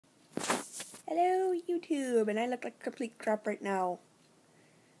Hello YouTube, and I look like complete crap right now.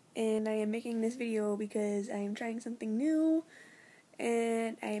 And I am making this video because I am trying something new,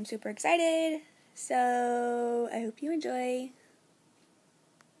 and I am super excited, so I hope you enjoy.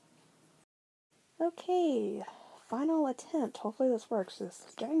 Okay, final attempt. Hopefully this works. This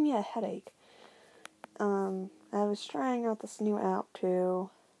is giving me a headache. I was trying out this new app to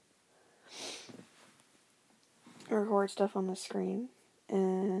record stuff on the screen,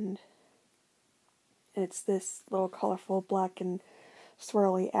 and it's this little colorful black and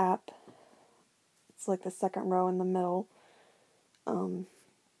swirly app. It's like the second row in the middle. It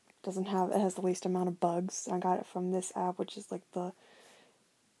has the least amount of bugs. I got it from this app, which is like the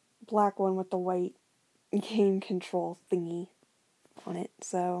black one with the white game control thingy on it.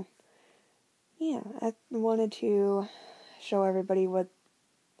 So, yeah, I wanted to show everybody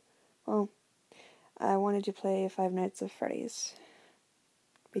I wanted to play Five Nights at Freddy's.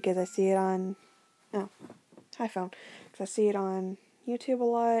 Because I see it on, hi phone. Because I see it on YouTube a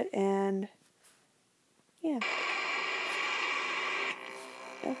lot, and, yeah.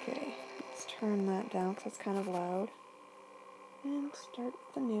 Okay, let's turn that down because it's kind of loud. And start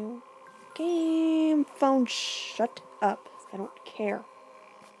the new game. Phone, shut up. I don't care.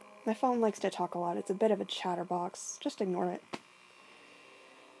 My phone likes to talk a lot. It's a bit of a chatterbox. Just ignore it.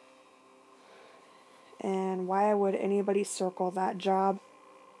 And why would anybody circle that job?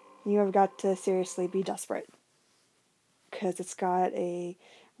 You have got to seriously be desperate. Because it's got a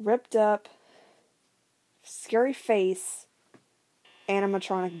ripped up, scary face,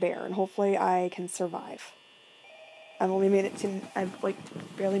 animatronic bear. And hopefully I can survive. I've barely made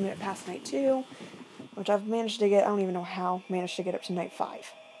it past night 2, which I've managed to get, I don't even know how, managed to get up to night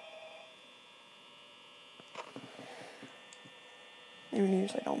 5. I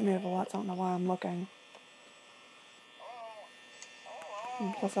usually don't move a lot, so I don't know why I'm looking.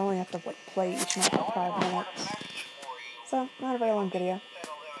 And plus I only have to, play each night for 5 minutes. So, not a very long video.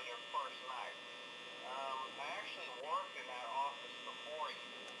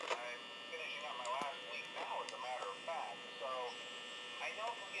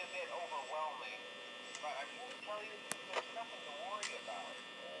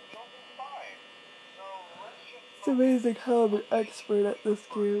 It's amazing how I'm an expert at this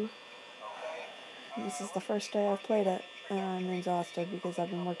game. This is the first day I've played it, and I'm exhausted because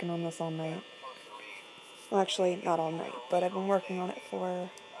I've been working on this all night. Well, actually, not all night, but I've been working on it for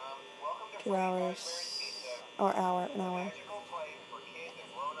 2 hours, or an hour.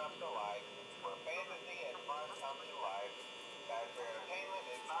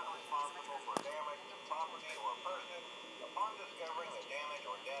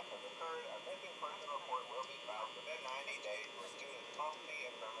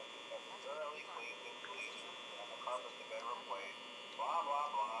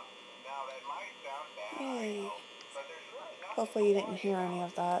 Yay. Hopefully you didn't hear any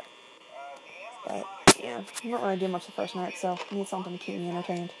of that. But, yeah, I'm not really doing much the first night, so I need something to keep me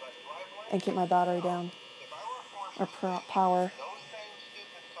entertained. And keep my battery down. Or power.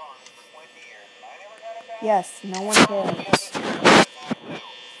 Yes, no one cares.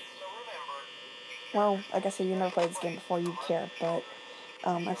 Well, I guess if you never played this game before, you'd care, but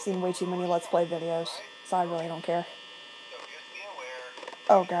I've seen way too many Let's Play videos, so I really don't care.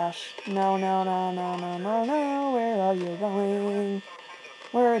 Oh gosh. No, no, no, no, no, no, no, where are you going?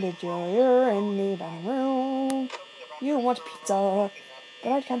 Where did you're in the dining room? You want pizza,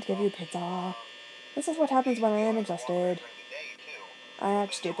 but I can't give you pizza. This is what happens when I am exhausted. I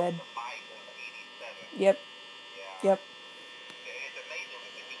act stupid. Yep.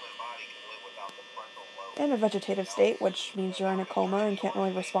 In a vegetative state, which means you're in a coma and can't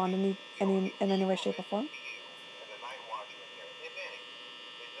really respond in any way, shape, or form.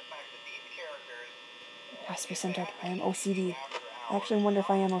 It has to be centered. I am OCD. I actually wonder if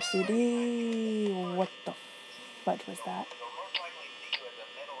I am OCD. What the fudge was that?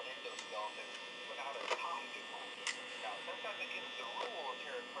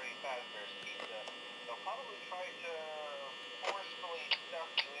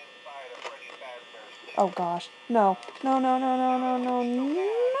 Oh gosh. No. No, no, no, no, no, no, no, no,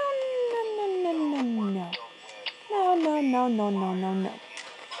 no, no, no, no, no. No, no, no, no, no, no, no.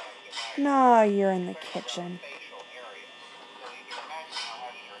 No, you're in the kitchen.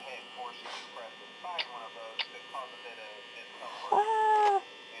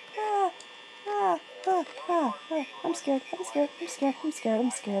 I'm scared.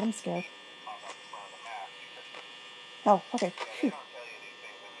 Oh, okay. Phew.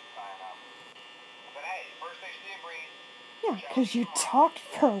 Yeah, because you talked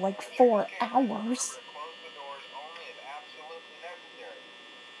for like 4 hours.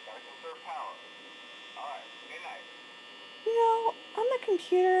 You know, on the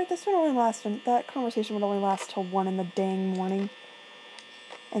computer, that conversation would only last till 1 in the dang morning.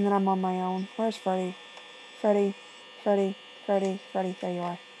 And then I'm on my own. Where's Freddy? Freddy, Freddy, Freddy, Freddy, there you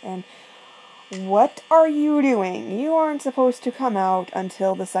are. And what are you doing? You aren't supposed to come out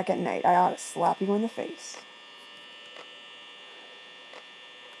until the second night. I ought to slap you in the face.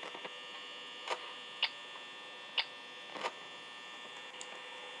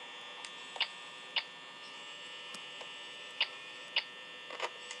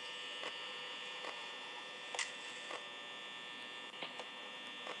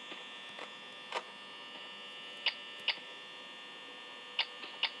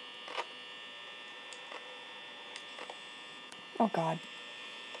 Oh, God.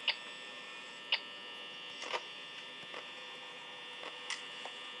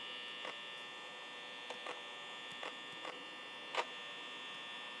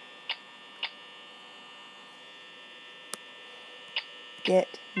 Get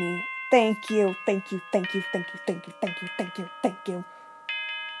me. Thank you, thank you, thank you, thank you, thank you, thank you, thank you, thank you.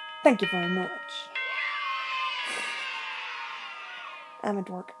 Thank you very much. I'm a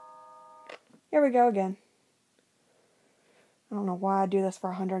dork. Here we go again. I don't know why I do this for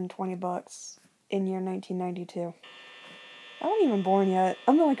 $120 in year 1992. I wasn't even born yet.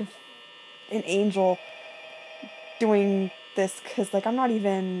 I'm like an angel doing this because, like, I'm not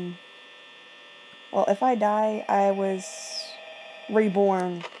even... Well, if I die, I was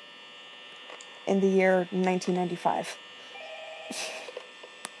reborn in the year 1995.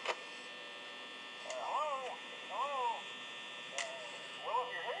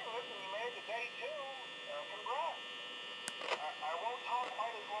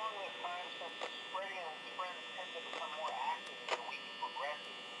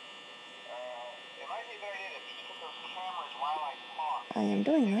 I am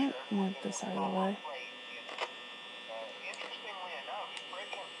doing that. Move this out of the way.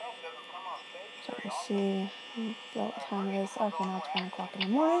 So let's see what time it is. Okay, now it's 1 o'clock in the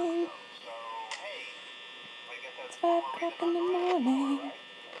morning. It's 5 o'clock in the morning.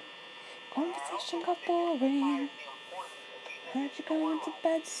 Conversation got boring. Heard you going to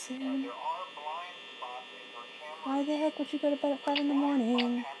bed soon. Why the heck would you go to bed at 5 in the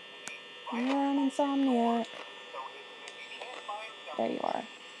morning? You're an insomniac. There you are.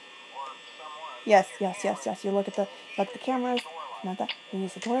 Yes, yes, yes, yes. You look at the cameras. Not that. You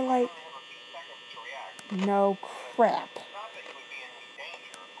use the door light. No crap.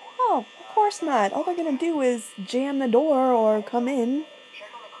 Oh, of course not. All they're gonna do is jam the door or come in.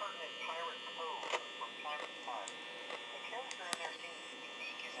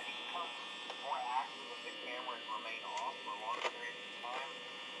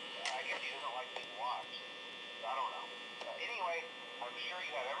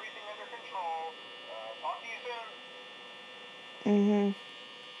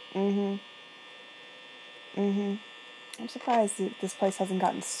 I'm surprised that this place hasn't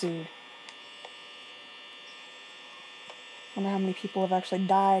gotten sued. I wonder how many people have actually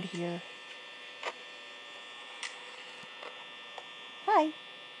died here. Hi.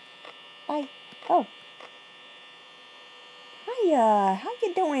 Bye. Oh. Hiya. How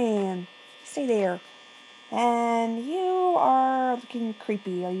you doing? Stay there. And you are looking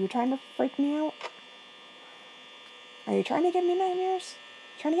creepy. Are you trying to freak me out? Are you trying to give me nightmares?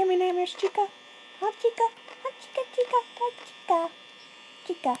 Trying to give me nightmares, chica? Huh, chica? Huh, chica, chica? Huh, chica?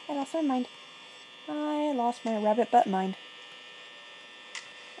 Chica, I lost my mind. I lost my rabbit butt mind.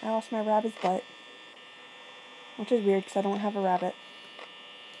 I lost my rabbit's butt. Which is weird because I don't have a rabbit.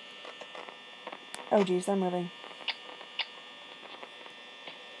 Oh geez, they're moving.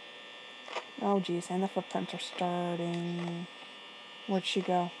 Oh geez, and the footprints are starting. Where'd she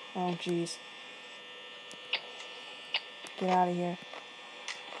go? Oh geez. Get out of here.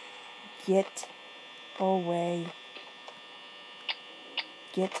 Get away.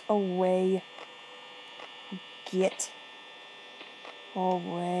 Get away. Get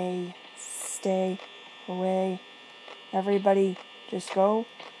away. Stay away. Everybody, just go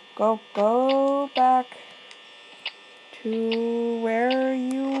back to where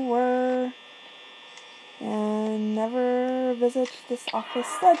you were and never visit this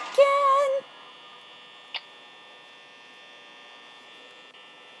office again.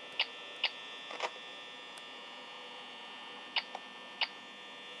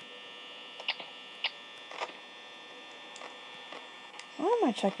 Why am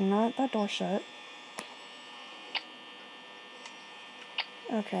I checking that? That door's shut.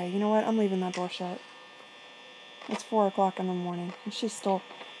 Okay, you know what? I'm leaving that door shut. It's 4 o'clock in the morning, and she's still...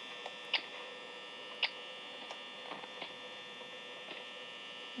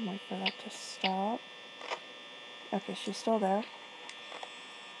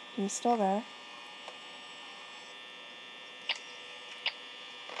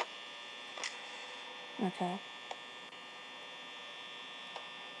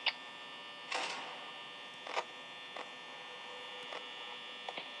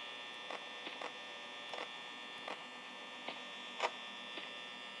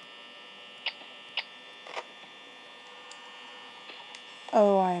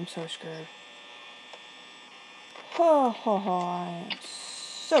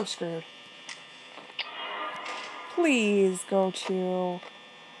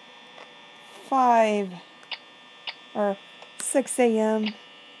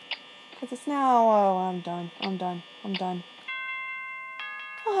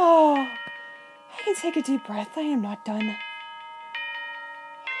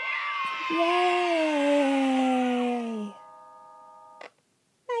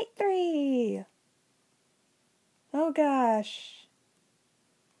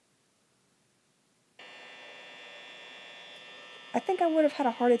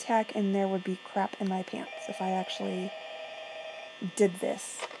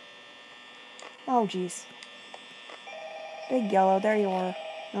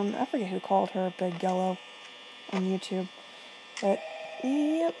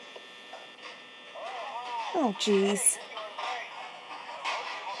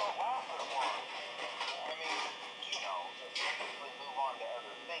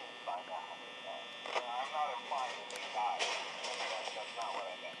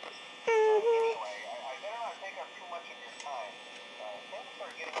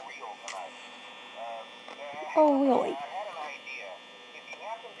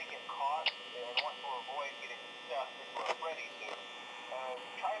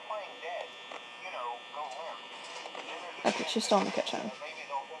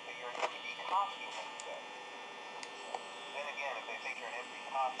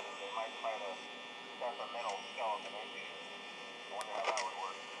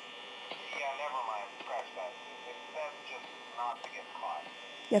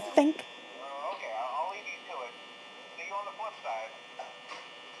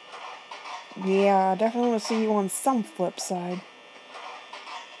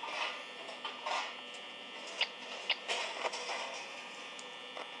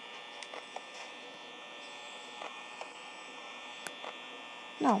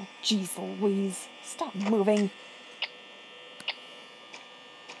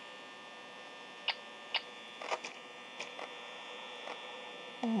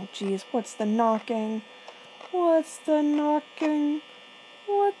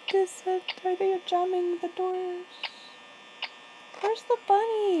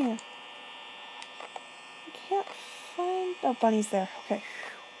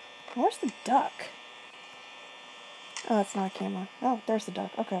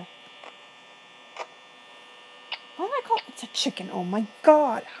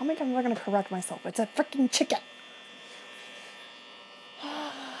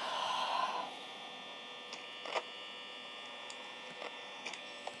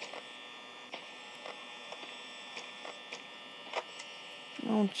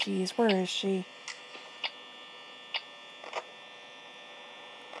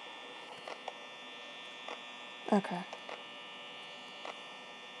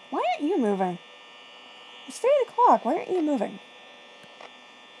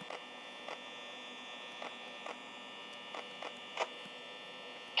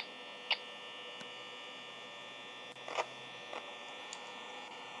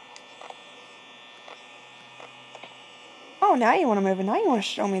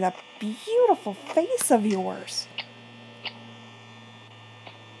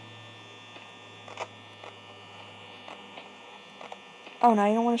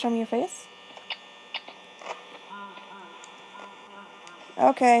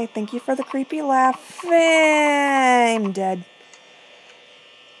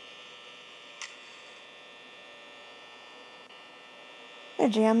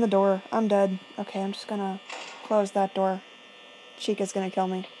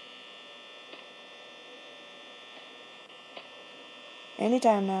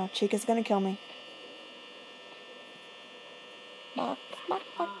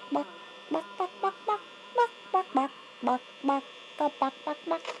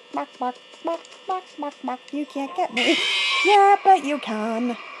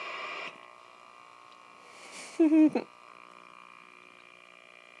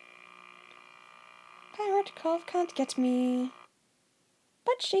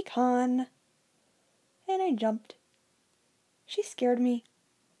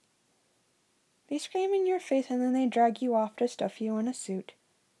 They scream in your face and then they drag you off to stuff you in a suit.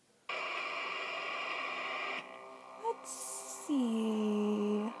 Let's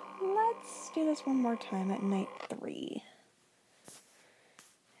see. Let's do this one more time at night 3.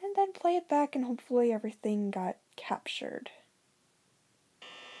 And then play it back and hopefully everything got captured.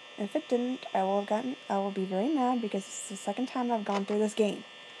 If it didn't, I will be very mad because this is the second time I've gone through this game.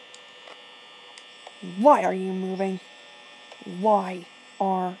 Why are you moving? Why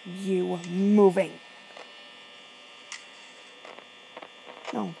are you moving?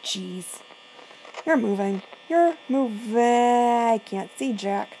 Oh, jeez. You're moving. You're moving. I can't see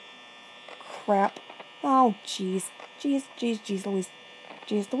Jack. Crap. Oh, jeez. Jeez, jeez, jeez Louise.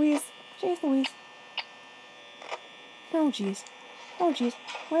 Jeez Louise. Jeez Louise. Oh, jeez. Oh, jeez.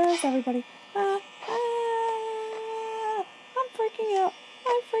 Where is everybody? I'm freaking out.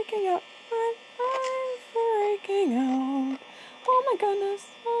 I'm freaking out. I'm freaking out. Oh, my goodness.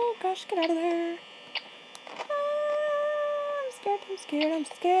 Oh, gosh, get out of there. I'm scared. I'm scared. I'm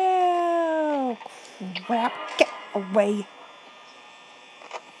scared. Oh, crap. Get away.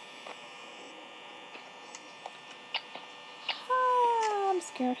 I'm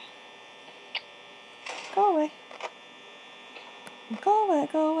scared. Go away. Go away,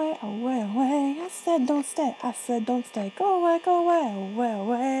 go away, away, away. I said don't stay. I said don't stay. Go away, away,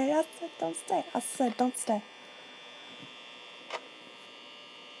 away. I said don't stay. I said don't stay.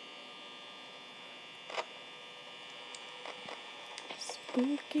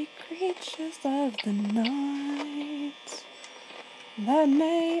 Spooky creatures of the night that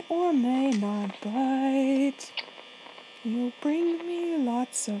may or may not bite. You bring me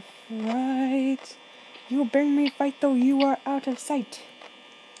lots of fright. You bring me fright though you are out of sight.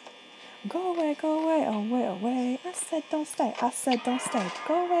 Go away, away, away. I said don't stay. I said don't stay.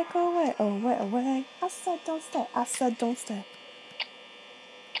 Go away, away, away. I said don't stay. I said don't stay.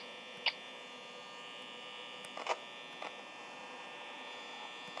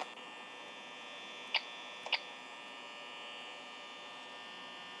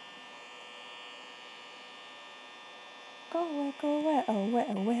 Go away, away,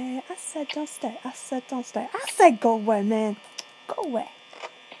 away. I said don't stay. I said don't stay. I said go away, man. Go away.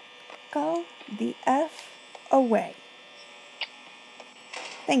 Go the F away.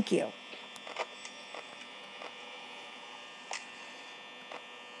 Thank you.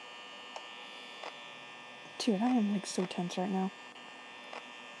 Dude, I am like so tense right now.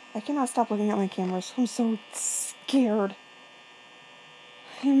 I cannot stop looking at my cameras. I'm so scared.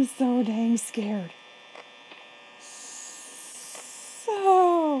 I'm so dang scared.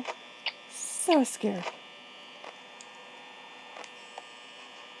 So scared.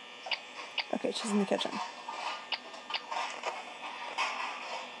 Okay, she's in the kitchen.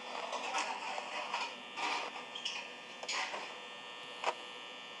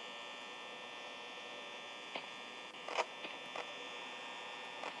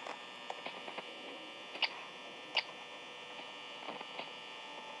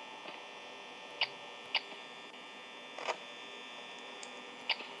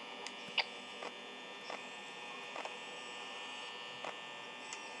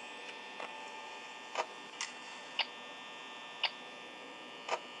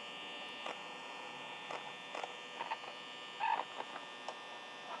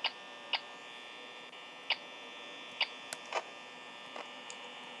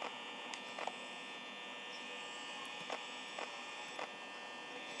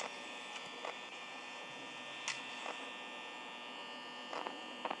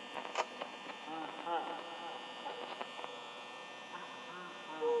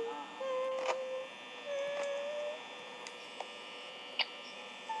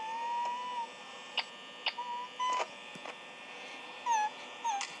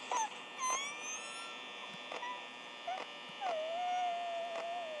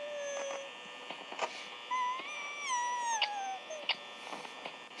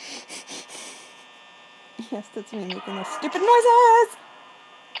 Yes, that's me making those stupid noises!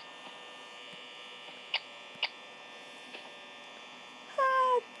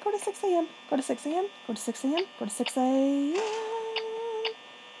 Go to 6 a.m. Go to 6 a.m. Go to 6 a.m. Go to 6 a.m.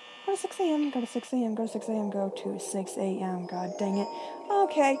 Go to 6 a.m. Go to 6 a.m. Go to 6 a.m. Go to 6 a.m. God dang it.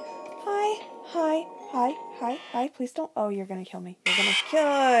 Okay. Hi. Please don't. Oh, you're gonna kill me. You're gonna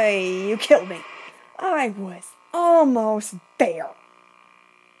kill. You killed me. I was almost there.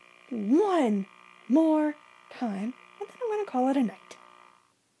 One more time, and then I'm gonna call it a night.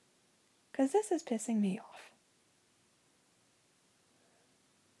 Because this is pissing me off.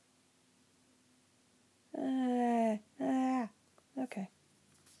 Okay.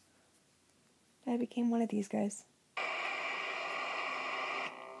 I became one of these guys.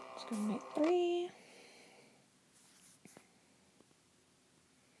 Let's go to night 3.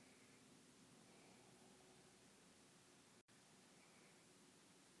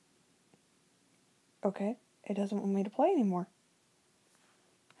 Okay, it doesn't want me to play anymore.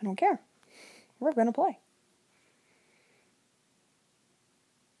 I don't care. We're gonna play.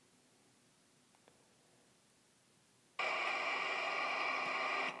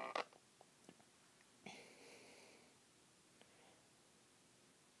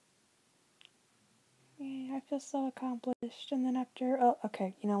 Yeah, I feel so accomplished. And then after, oh,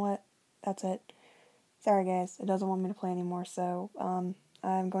 okay, you know what? That's it. Sorry guys, it doesn't want me to play anymore, so,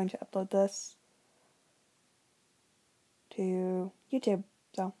 I'm going to upload this to YouTube,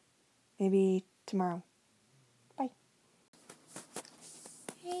 so, maybe tomorrow. Bye.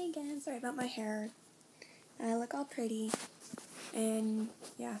 Hey again, sorry about my hair. I look all pretty, and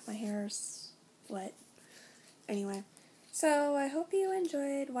yeah, my hair's wet. Anyway, so I hope you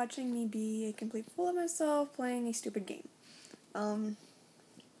enjoyed watching me be a complete fool of myself playing a stupid game.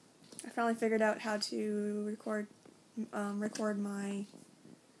 I finally figured out how to record my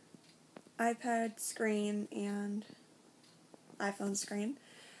iPad screen and iPhone screen.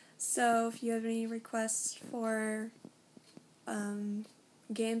 So if you have any requests for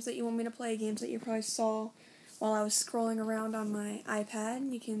games that you want me to play, games that you probably saw while I was scrolling around on my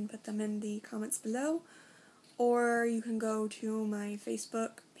iPad, you can put them in the comments below. Or you can go to my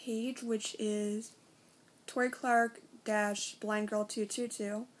Facebook page, which is Tori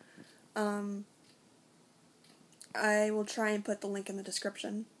Clark-BlindGirl222. I will try and put the link in the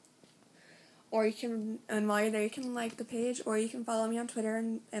description. Or you can, and while you're there, you can like the page, or you can follow me on Twitter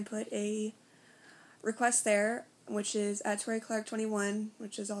and put a request there, which is at Tori Clark21,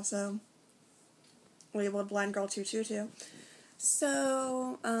 which is also labeled BlindGirl222.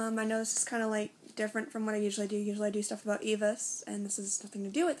 So, I know this is kind of like different from what I usually do. Usually I do stuff about Evis, and this has nothing to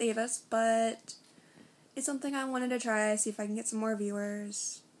do with Evis, but it's something I wanted to try, see if I can get some more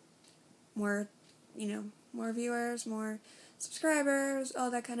viewers, more viewers, more subscribers,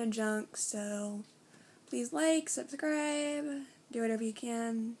 all that kind of junk. So please like, subscribe, do whatever you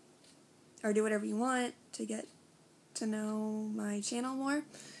can, or do whatever you want to get to know my channel more.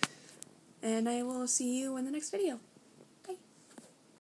 And I will see you in the next video.